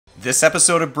This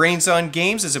episode of Brains on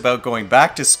Games is about going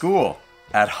back to school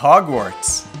at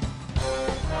Hogwarts.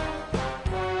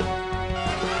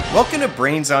 Welcome to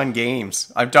Brains on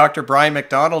Games. I'm Dr. Brian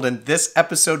McDonald, and this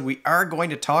episode we are going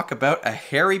to talk about a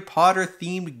Harry Potter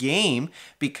themed game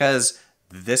because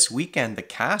this weekend the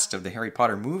cast of the Harry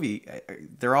Potter movie,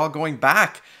 they're all going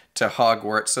back to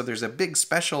Hogwarts. So there's a big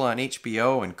special on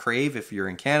HBO and Crave if you're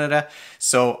in Canada.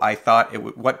 So I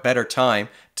thought what better time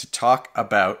to talk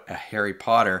about a Harry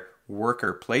Potter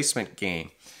worker placement game.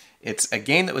 It's a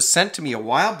game that was sent to me a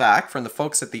while back from the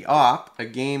folks at TheOp, a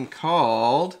game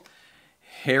called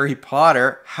Harry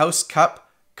Potter House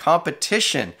Cup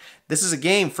Competition. This is a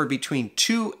game for between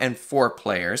 2 and 4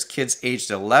 players. Kids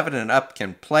aged 11 and up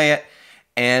can play it,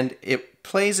 and it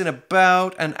plays in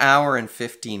about an hour and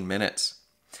 15 minutes.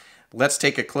 Let's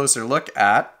take a closer look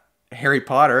at Harry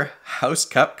Potter House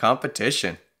Cup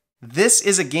Competition. This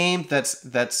is a game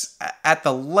that's at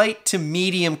the light to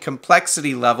medium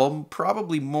complexity level,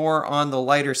 probably more on the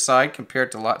lighter side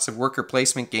compared to lots of worker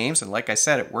placement games. And like I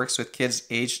said, it works with kids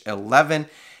aged 11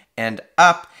 and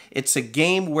up. It's a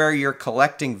game where you're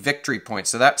collecting victory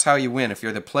points. So that's how you win. If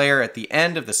you're the player at the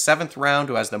end of the 7th round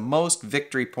who has the most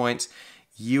victory points,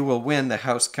 you will win the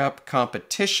House Cup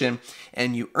competition,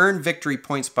 and you earn victory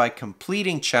points by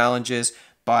completing challenges,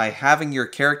 by having your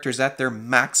characters at their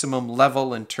maximum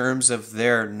level in terms of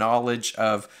their knowledge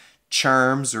of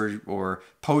charms or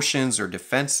potions or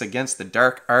defense against the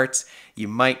dark arts. You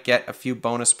might get a few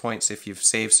bonus points if you've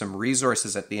saved some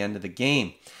resources at the end of the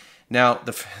game. Now,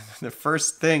 the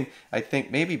first thing I think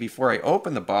maybe before I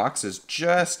open the box is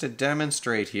just to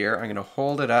demonstrate here. I'm going to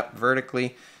hold it up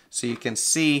vertically so you can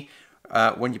see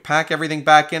when you pack everything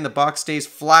back in, the box stays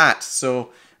flat. So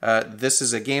this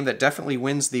is a game that definitely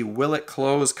wins the Will It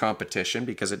Close competition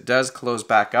because it does close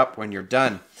back up when you're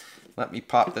done. Let me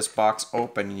pop this box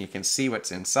open and you can see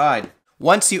what's inside.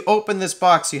 Once you open this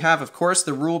box, you have, of course,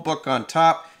 the rule book on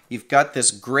top. You've got this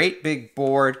great big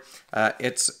board.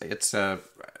 It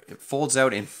folds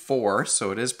out in 4,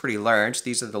 so it is pretty large.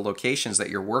 These are the locations that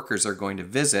your workers are going to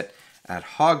visit at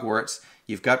Hogwarts.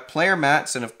 You've got player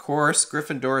mats, and of course,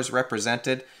 Gryffindor is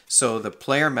represented. So the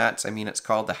player mats, it's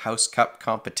called the House Cup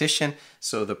competition.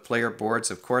 So the player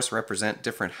boards, of course, represent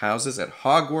different houses at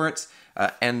Hogwarts,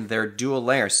 and they're dual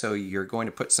layer. So you're going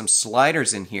to put some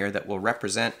sliders in here that will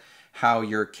represent how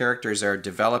your characters are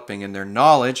developing in their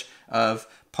knowledge of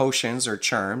potions or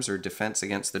charms or defense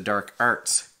against the dark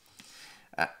arts.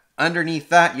 Underneath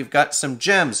that, you've got some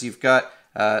gems. You've got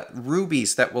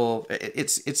rubies that will,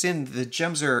 the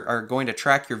gems are going to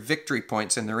track your victory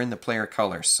points, and they're in the player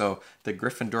colors. So the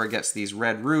Gryffindor gets these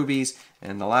red rubies,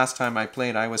 and the last time I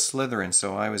played I was Slytherin,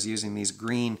 so I was using these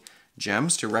green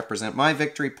gems to represent my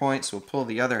victory points. We'll pull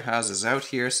the other houses out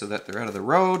here so that they're out of the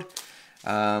road.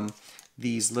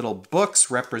 These little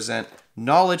books represent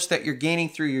knowledge that you're gaining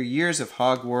through your years of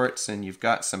Hogwarts, and you've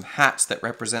got some hats that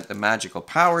represent the magical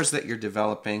powers that you're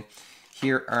developing.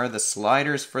 Here are the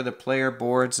sliders for the player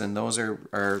boards, and those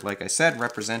are, like I said,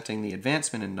 representing the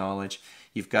advancement in knowledge.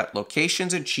 You've got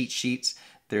locations and cheat sheets.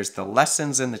 There's the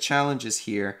lessons and the challenges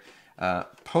here.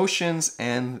 Potions,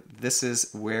 and this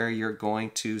is where you're going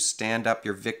to stand up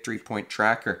your victory point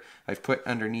tracker. I've put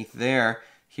underneath there,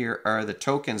 here are the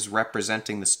tokens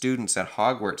representing the students at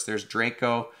Hogwarts. There's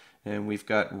Draco, and we've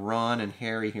got Ron and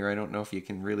Harry here. I don't know if you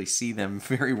can really see them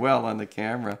very well on the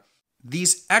camera.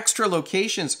 These extra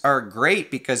locations are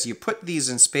great because you put these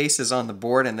in spaces on the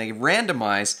board and they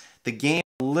randomize the game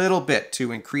a little bit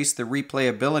to increase the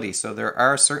replayability. So there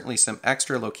are certainly some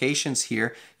extra locations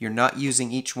here. You're not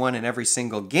using each one in every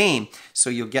single game,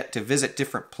 so you'll get to visit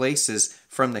different places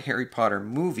from the Harry Potter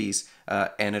movies,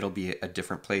 and it'll be a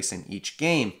different place in each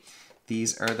game.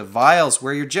 These are the vials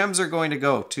where your gems are going to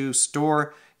go to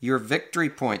store your victory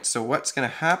points. So what's going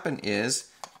to happen is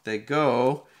they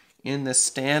go in this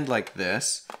stand like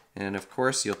this, and of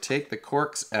course you'll take the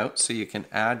corks out so you can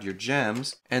add your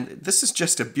gems, and this is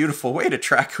just a beautiful way to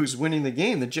track who's winning the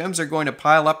game. The gems are going to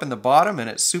pile up in the bottom, and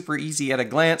it's super easy at a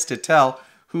glance to tell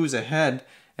who's ahead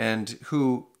and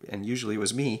who, and usually it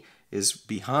was me, is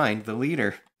behind the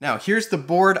leader. Now here's the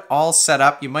board all set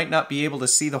up. You might not be able to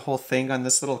see the whole thing on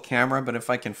this little camera, but if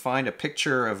I can find a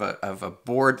picture of a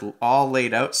board all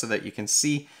laid out so that you can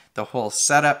see the whole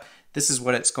setup, this is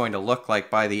what it's going to look like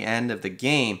by the end of the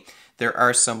game. There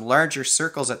are some larger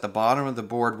circles at the bottom of the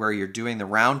board where you're doing the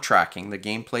round tracking. The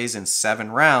game plays in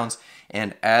 7 rounds,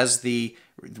 and as the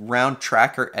round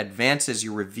tracker advances,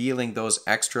 you're revealing those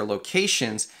extra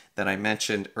locations that I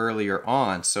mentioned earlier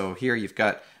on. So here you've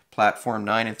got platform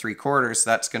 9 3/4.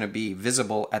 That's going to be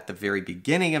visible at the very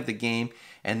beginning of the game,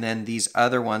 and then these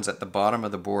other ones at the bottom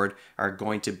of the board are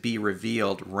going to be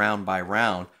revealed round by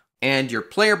round. And your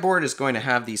player board is going to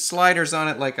have these sliders on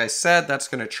it. Like I said, that's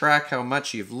going to track how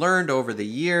much you've learned over the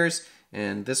years.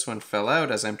 And this one fell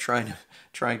out as I'm trying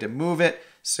to move it.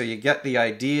 So you get the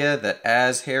idea that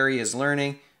as Harry is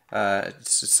learning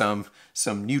some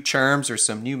new charms or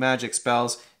some new magic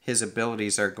spells, his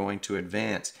abilities are going to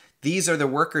advance. These are the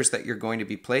workers that you're going to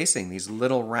be placing, these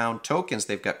little round tokens.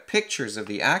 They've got pictures of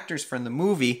the actors from the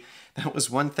movie. That was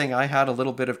one thing I had a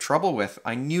little bit of trouble with.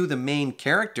 I knew the main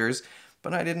characters,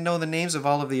 but I didn't know the names of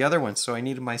all of the other ones, so I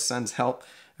needed my son's help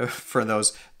for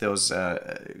those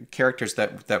characters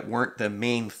that weren't the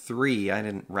main three. I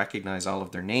didn't recognize all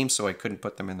of their names, so I couldn't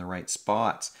put them in the right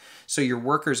spots. So your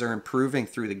workers are improving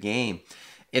through the game.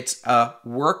 It's a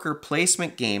worker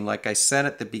placement game, like I said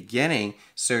at the beginning.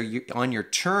 So on your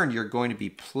turn, you're going to be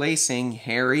placing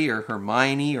Harry or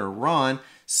Hermione or Ron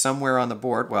somewhere on the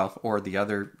board, well, or the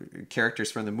other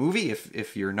characters from the movie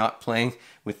if you're not playing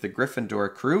with the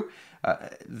Gryffindor crew.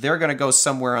 They're going to go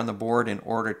somewhere on the board in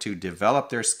order to develop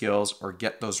their skills or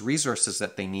get those resources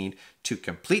that they need to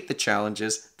complete the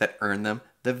challenges that earn them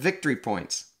the victory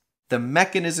points. The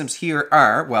mechanisms here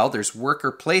are, well, there's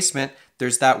worker placement,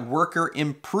 there's that worker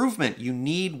improvement. You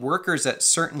need workers at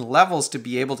certain levels to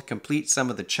be able to complete some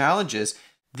of the challenges.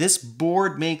 This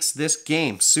board makes this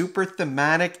game super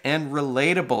thematic and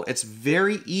relatable. It's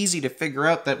very easy to figure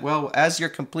out that, well, as you're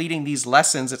completing these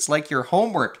lessons, it's like your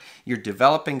homework. You're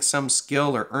developing some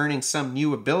skill or earning some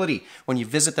new ability. When you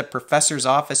visit the professor's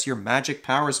office, your magic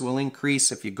powers will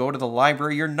increase. If you go to the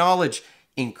library, your knowledge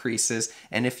increases.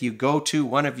 And if you go to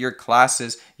one of your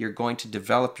classes, you're going to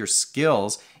develop your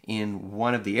skills in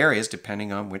one of the areas,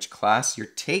 depending on which class you're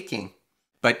taking.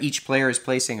 But each player is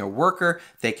placing a worker.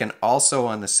 They can also,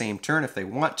 on the same turn, if they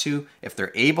want to, if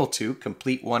they're able to,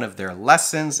 complete one of their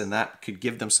lessons, and that could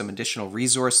give them some additional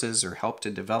resources or help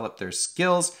to develop their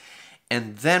skills.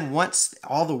 And then once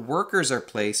all the workers are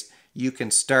placed, you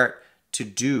can start to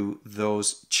do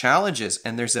those challenges.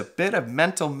 And there's a bit of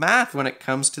mental math when it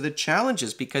comes to the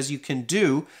challenges, because you can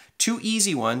do 2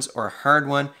 easy ones or a hard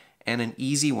one and an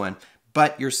easy one.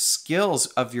 But your skills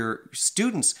of your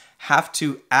students have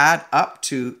to add up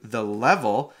to the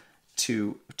level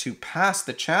to pass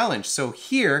the challenge. So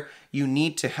here you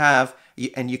need to have,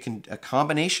 and a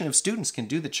combination of students can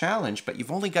do the challenge, but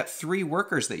you've only got 3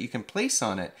 workers that you can place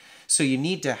on it. So you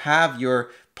need to have your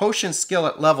potion skill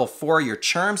at level 4, your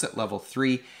charms at level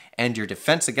 3, and your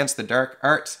defense against the dark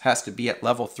arts has to be at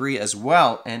level 3 as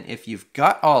well. And if you've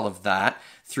got all of that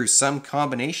through some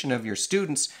combination of your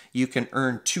students, you can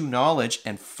earn 2 knowledge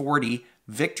and 40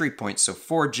 victory points. So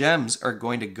 4 gems are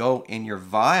going to go in your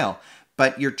vial.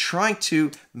 But you're trying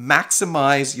to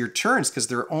maximize your turns because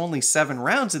there are only 7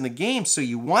 rounds in the game. So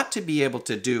you want to be able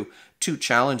to do 2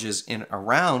 challenges in a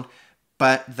round,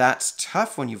 but that's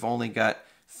tough when you've only got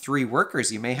 3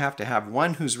 workers. You may have to have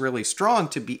one who's really strong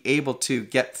to be able to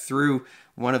get through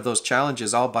one of those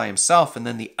challenges all by himself, and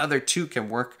then the other 2 can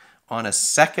work on a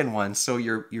second one. So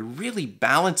you're really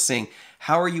balancing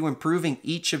how are you improving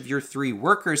each of your 3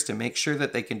 workers to make sure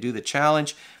that they can do the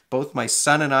challenge. Both my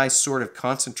son and I sort of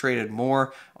concentrated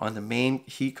more on the main.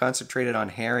 He concentrated on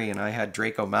Harry, and I had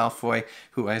Draco Malfoy,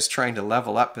 who I was trying to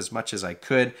level up as much as I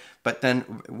could. But then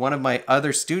one of my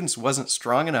other students wasn't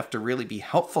strong enough to really be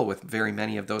helpful with very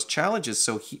many of those challenges.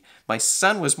 So my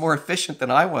son was more efficient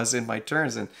than I was in my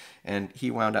turns, and he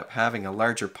wound up having a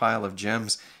larger pile of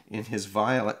gems in his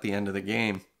vial at the end of the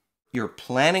game. You're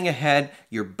planning ahead,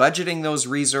 you're budgeting those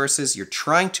resources, you're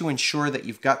trying to ensure that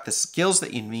you've got the skills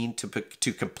that you need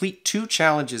to complete 2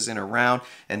 challenges in a round,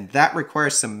 and that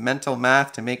requires some mental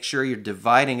math to make sure you're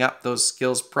dividing up those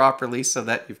skills properly so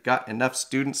that you've got enough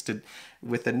students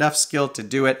with enough skill to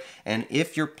do it. And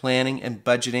if you're planning and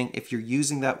budgeting, if you're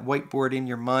using that whiteboard in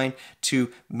your mind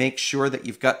to make sure that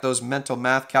you've got those mental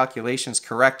math calculations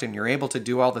correct and you're able to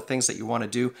do all the things that you want to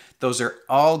do, those are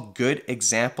all good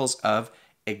examples of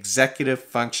executive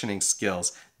functioning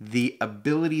skills, the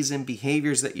abilities and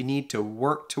behaviors that you need to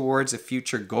work towards a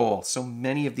future goal. So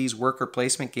many of these worker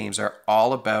placement games are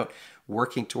all about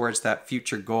working towards that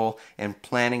future goal and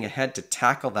planning ahead to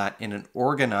tackle that in an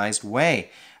organized way.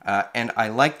 And I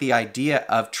like the idea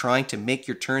of trying to make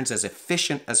your turns as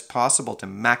efficient as possible to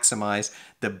maximize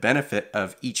the benefit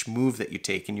of each move that you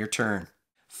take in your turn.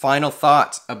 Final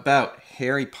thoughts about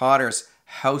Harry Potter's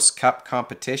House Cup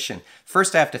competition.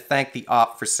 First, I have to thank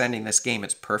TheOp for sending this game.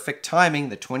 It's perfect timing,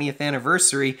 the 20th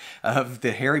anniversary of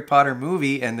the Harry Potter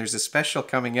movie, and there's a special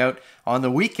coming out on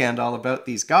the weekend all about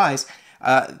these guys.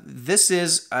 This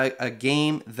is a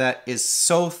game that is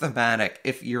so thematic.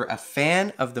 If you're a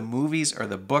fan of the movies or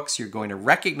the books, you're going to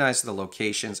recognize the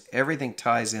locations. Everything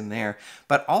ties in there.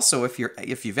 But also, if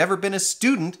you've ever been a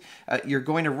student, you're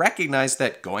going to recognize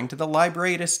that going to the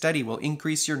library to study will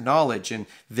increase your knowledge, and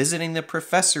visiting the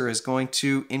professor is going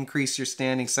to increase your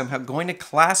standing somehow. Going to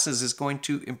classes is going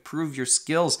to improve your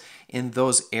skills in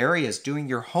those areas. Doing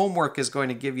your homework is going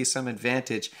to give you some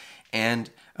advantage. And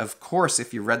of course,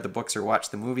 if you read the books or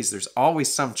watched the movies, there's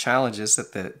always some challenges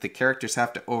that the characters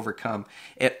have to overcome.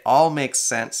 It all makes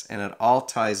sense and it all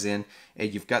ties in.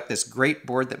 And you've got this great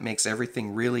board that makes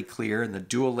everything really clear, and the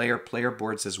dual layer player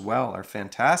boards as well are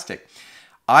fantastic.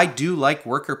 I do like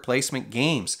worker placement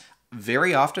games.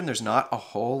 Very often there's not a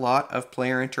whole lot of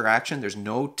player interaction. There's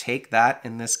no take that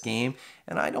in this game,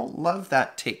 and I don't love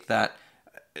that take that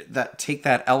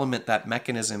element, that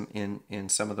mechanism in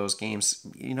some of those games.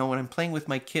 You know, when I'm playing with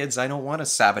my kids, I don't want to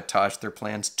sabotage their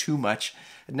plans too much.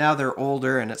 Now they're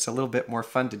older and it's a little bit more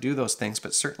fun to do those things,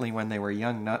 but certainly when they were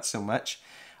young, not so much.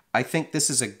 I think this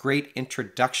is a great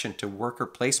introduction to worker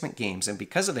placement games, and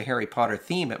because of the Harry Potter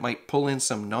theme, it might pull in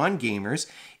some non-gamers.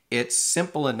 It's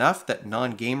simple enough that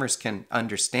non-gamers can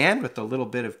understand with a little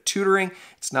bit of tutoring.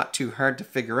 It's not too hard to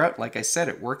figure out. Like I said,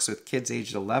 it works with kids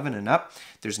aged 11 and up.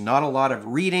 There's not a lot of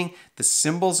reading. The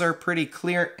symbols are pretty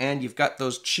clear, and you've got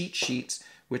those cheat sheets,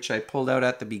 which I pulled out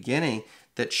at the beginning,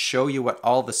 that show you what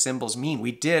all the symbols mean.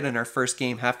 We did in our first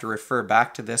game have to refer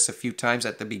back to this a few times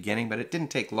at the beginning, but it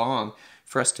didn't take long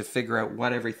for us to figure out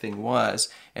what everything was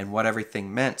and what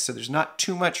everything meant. So there's not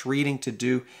too much reading to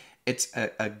do. It's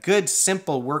a good,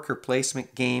 simple worker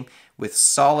placement game with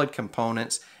solid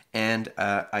components. And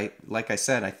like I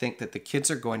said, I think that the kids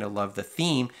are going to love the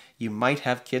theme. You might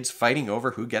have kids fighting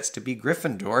over who gets to be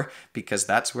Gryffindor, because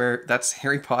that's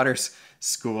Harry Potter's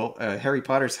school, Harry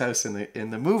Potter's house in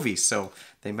the movie. So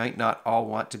they might not all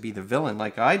want to be the villain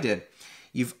like I did.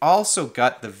 You've also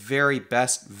got the very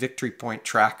best victory point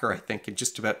tracker, I think, in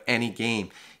just about any game.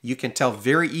 You can tell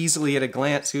very easily at a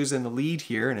glance who's in the lead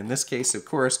here, and in this case, of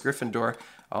course, Gryffindor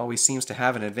always seems to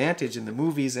have an advantage in the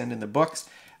movies and in the books.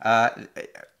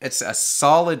 It's a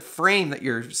solid frame that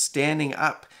you're standing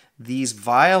up these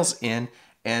vials in,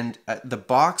 and the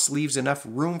box leaves enough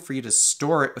room for you to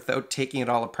store it without taking it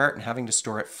all apart and having to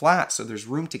store it flat. So there's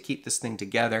room to keep this thing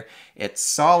together. It's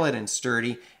solid and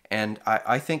sturdy. And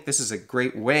I think this is a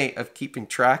great way of keeping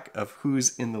track of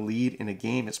who's in the lead in a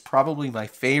game. It's probably my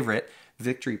favorite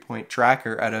victory point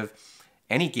tracker out of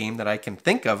any game that I can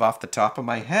think of off the top of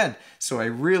my head. So I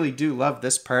really do love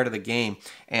this part of the game.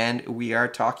 And we are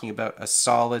talking about a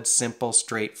solid, simple,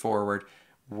 straightforward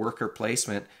worker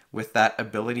placement with that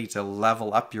ability to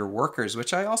level up your workers,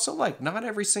 which I also like. Not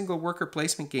every single worker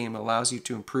placement game allows you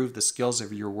to improve the skills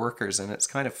of your workers, and it's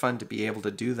kind of fun to be able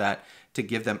to do that, to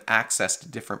give them access to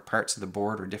different parts of the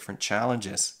board or different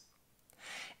challenges.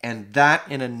 And that,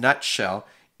 in a nutshell,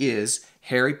 is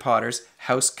Harry Potter's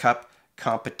House Cup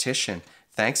competition.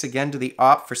 Thanks again to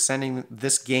TheOp for sending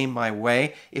this game my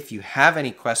way. If you have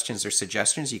any questions or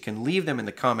suggestions, you can leave them in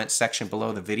the comments section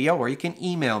below the video, or you can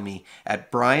email me at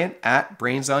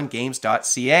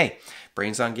brian@brainsongames.ca.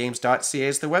 Brainsongames.ca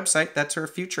is the website. That's where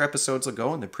future episodes will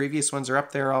go, and the previous ones are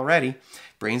up there already.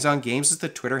 Brains on Games is the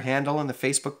Twitter handle and the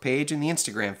Facebook page and the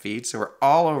Instagram feed, so we're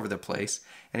all over the place.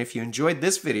 And if you enjoyed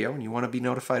this video and you want to be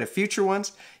notified of future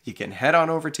ones, you can head on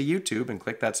over to YouTube and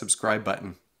click that subscribe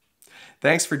button.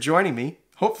 Thanks for joining me.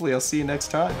 Hopefully I'll see you next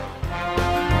time.